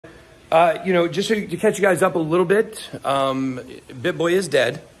Just to catch you guys up a little bit, Bitboy is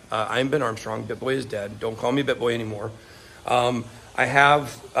dead. I'm Ben Armstrong. Bitboy is dead. Don't call me Bitboy anymore.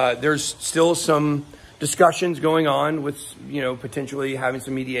 There's still some discussions going on with, potentially having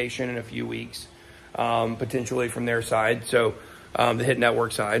some mediation in a few weeks, potentially from their side. So, the Hit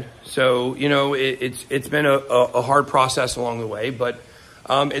Network side. So, it's been a hard process along the way, but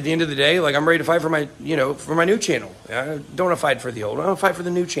at the end of the day, like, I'm ready to fight for my new channel. I don't want to fight for the old. I want to fight for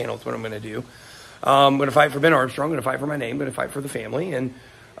the new channel. That's what I'm going to do. I'm going to fight for Ben Armstrong. I'm going to fight for my name. I'm going to fight for the family. And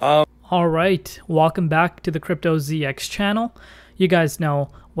all right, welcome back to the Crypto ZX channel. You guys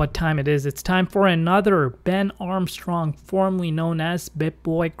know what time it is. It's time for another Ben Armstrong, formerly known as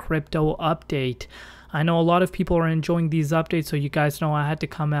Bitboy crypto update. I know a lot of people are enjoying these updates, so you guys know I had to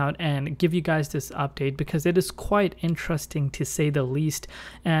come out and give you guys this update because it is quite interesting to say the least.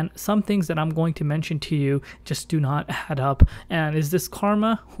 And some things that I'm going to mention to you just do not add up. And is this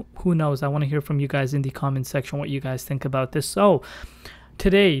karma? Who knows? I want to hear from you guys in the comment section what you guys think about this. So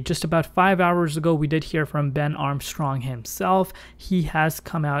today, just about 5 hours ago, we did hear from Ben Armstrong himself. He has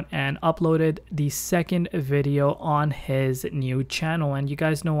come out and uploaded the second video on his new channel. And you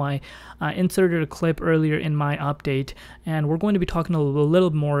guys know I inserted a clip earlier in my update, and we're going to be talking a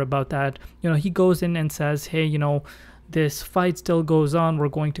little more about that. He goes in and says, hey, this fight still goes on. We're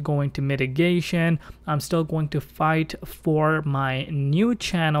going to go into mitigation. I'm still going to fight for my new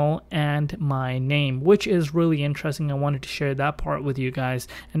channel and my name, which is really interesting. I wanted to share that part with you guys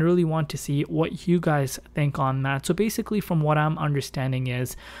and really want to see what you guys think on that. So basically, from what I'm understanding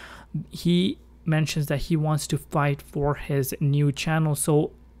is he mentions that he wants to fight for his new channel.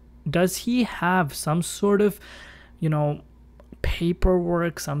 So does he have some sort of,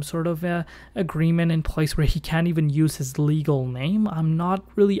 paperwork, some sort of agreement in place where he can't even use his legal name? I'm not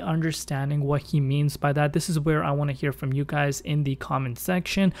really understanding what he means by that. This is where I want to hear from you guys in the comment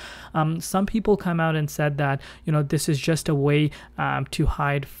section. Some people come out and said that this is just a way to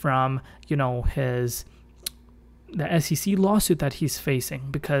hide from the SEC lawsuit that he's facing,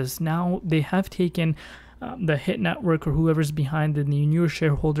 because now they have taken the Hit Network or whoever's behind the newer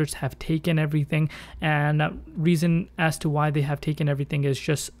shareholders have taken everything, and reason as to why they have taken everything is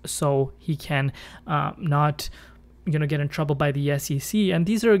just so he can not get in trouble by the SEC. And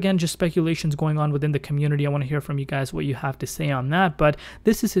these are, again, just speculations going on within the community. I want to hear from you guys what you have to say on that. But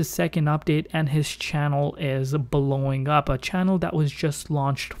this is his second update, and his channel is blowing up. A channel that was just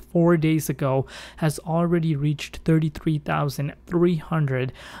launched 4 days ago has already reached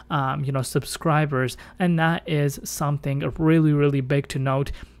 33,300 subscribers, and that is something really, really big to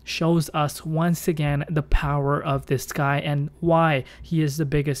note. Shows us once again the power of this guy and why he is the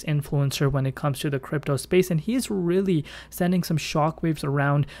biggest influencer when it comes to the crypto space. And he's really sending some shockwaves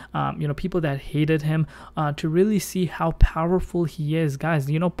around people that hated him to really see how powerful he is. Guys,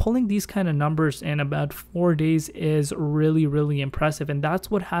 pulling these kind of numbers in about 4 days is really, really impressive. And that's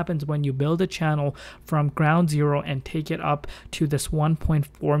what happens when you build a channel from ground zero and take it up to this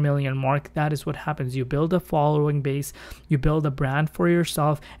 1.4 million mark. That is what happens. You build a following base, you build a brand for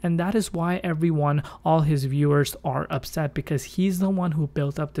yourself. And that is why all his viewers are upset, because he's the one who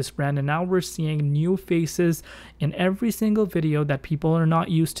built up this brand. And now we're seeing new faces in every single video that people are not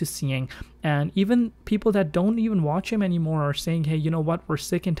used to seeing. And even people that don't even watch him anymore are saying, hey, you know what? We're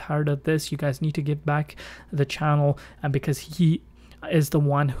sick and tired of this. You guys need to get back the channel, because he is the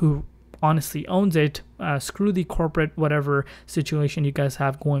one who honestly owns it. Screw the corporate whatever situation you guys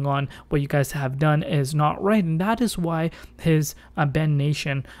have going on. What you guys have done is not right, and that is why his Ben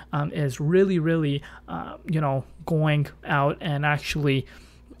Nation is really, really going out and actually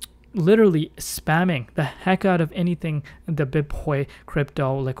literally spamming the heck out of anything the Bitboy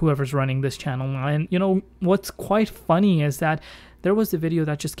crypto, like whoever's running this channel. And what's quite funny is that there was a video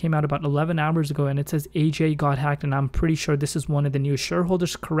that just came out about 11 hours ago, and it says AJ got hacked, and I'm pretty sure this is one of the new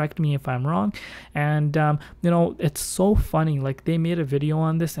shareholders. Correct me if I'm wrong. And it's so funny. Like, they made a video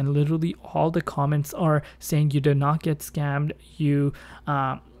on this, and literally all the comments are saying you did not get scammed. You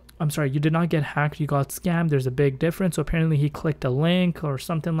did not get hacked, you got scammed. There's a big difference. So apparently he clicked a link or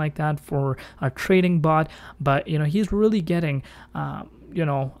something like that for a trading bot, but he's really getting a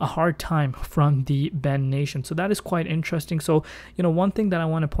hard time from the Ben Nation. So that is quite interesting. So one thing that I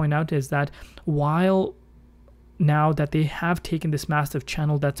want to point out is that while now that they have taken this massive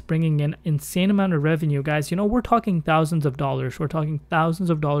channel that's bringing in insane amount of revenue, guys, we're talking thousands of dollars. We're talking thousands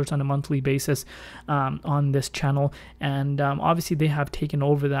of dollars on a monthly basis on this channel. And obviously they have taken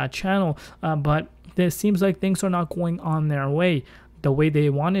over that channel, but it seems like things are not going on their way. the way they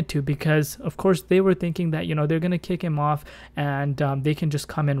wanted to, because of course they were thinking that, you know, they're going to kick him off and they can just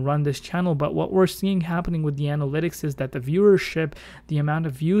come and run this channel. But what we're seeing happening with the analytics is that the viewership, the amount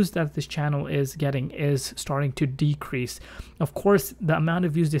of views that this channel is getting, is starting to decrease. Of course, the amount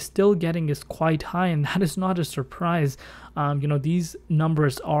of views they're still getting is quite high, and that is not a surprise. You know, these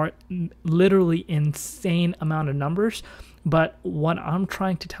numbers are literally insane amount of numbers. But what I'm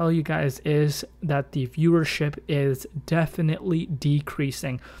trying to tell you guys is that the viewership is definitely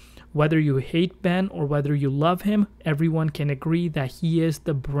decreasing. Whether you hate Ben or whether you love him, everyone can agree that he is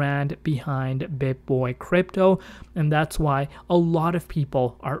the brand behind Bitboy Crypto, and that's why a lot of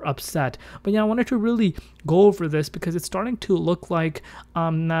people are upset. But yeah, I wanted to really go over this because it's starting to look like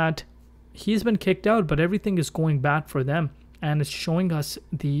that he's been kicked out, but everything is going bad for them, and it's showing us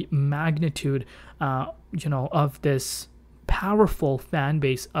the magnitude, you know, of this powerful fan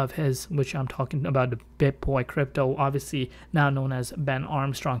base of his, which I'm talking about the Bitboy Crypto, obviously now known as Ben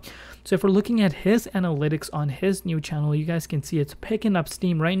Armstrong. So if we're looking at his analytics on his new channel, you guys can see it's picking up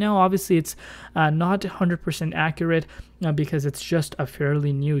steam right now. Obviously it's not 100% accurate because it's just a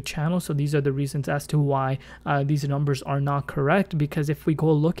fairly new channel. So these are the reasons as to why these numbers are not correct, because if we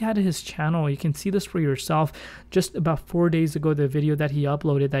go look at his channel, you can see this for yourself. Just about 4 days ago, the video that he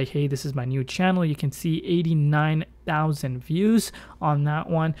uploaded that, hey, this is my new channel, you can see 89,000 views on that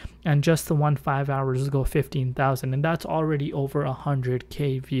one, and just the one 5 hours ago, 15,000, and that's already over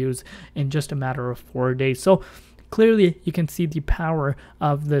 100k views in just a matter of 4 days. So clearly you can see the power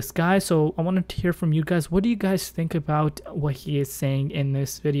of this guy. So I wanted to hear from you guys. What do you guys think about what he is saying in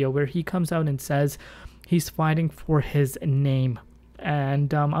this video, where he comes out and says he's fighting for his name?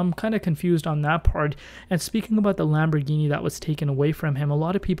 And I'm kind of confused on that part. And speaking about the Lamborghini that was taken away from him, a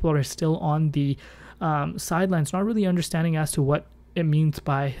lot of people are still on the sidelines, not really understanding as to what it means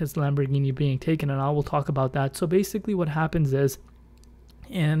by his Lamborghini being taken, and I will talk about that. So basically what happens is,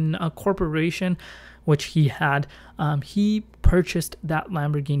 in a corporation which he had, he purchased that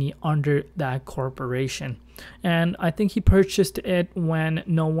Lamborghini under that corporation. And I think he purchased it when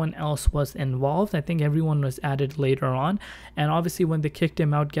no one else was involved. I think everyone was added later on. And obviously when they kicked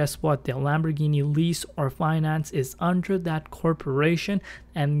him out, guess what? The Lamborghini lease or finance is under that corporation.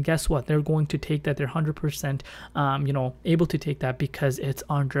 And guess what? They're going to take that. They're 100% you know, able to take that because it's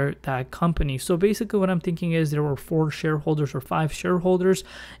under that company. So basically what I'm thinking is there were 4 shareholders or 5 shareholders,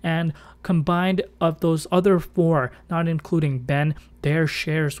 and combined of those other 4, not including Ben, their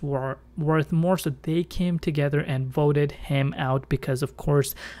shares were worth more, so they came together and voted him out because, of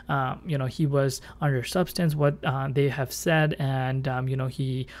course, you know, he was under substance, what they have said, and you know,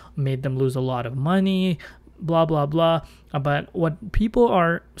 he made them lose a lot of money, blah blah blah. But what people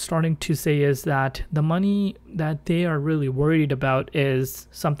are starting to say is that the money that they are really worried about is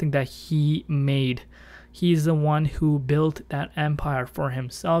something that he made. He's the one who built that empire for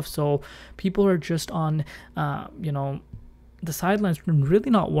himself. So people are just on you know, the sidelines,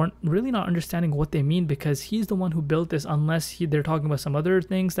 really not understanding what they mean, because he's the one who built this, unless they're talking about some other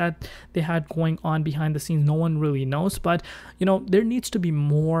things that they had going on behind the scenes. No one really knows. But you know, there needs to be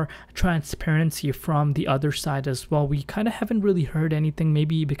more transparency from the other side as well. We kind of haven't really heard anything,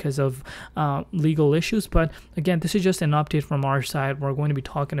 maybe because of legal issues, but again, this is just an update from our side. We're going to be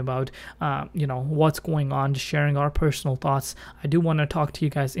talking about you know, what's going on, just sharing our personal thoughts. I do want to talk to you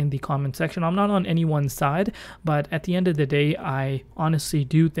guys in the comment section. I'm not on anyone's side, but at the end of the day, I honestly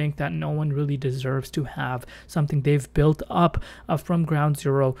do think that no one really deserves to have something they've built up from ground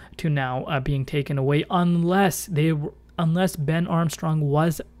zero to now being taken away, unless Ben Armstrong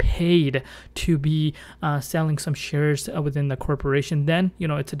was paid to be selling some shares within the corporation. Then, you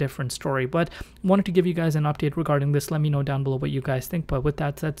know, it's a different story. But wanted to give you guys an update regarding this. Let me know down below what you guys think. But with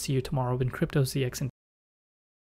that said, see you tomorrow in Crypto ZX and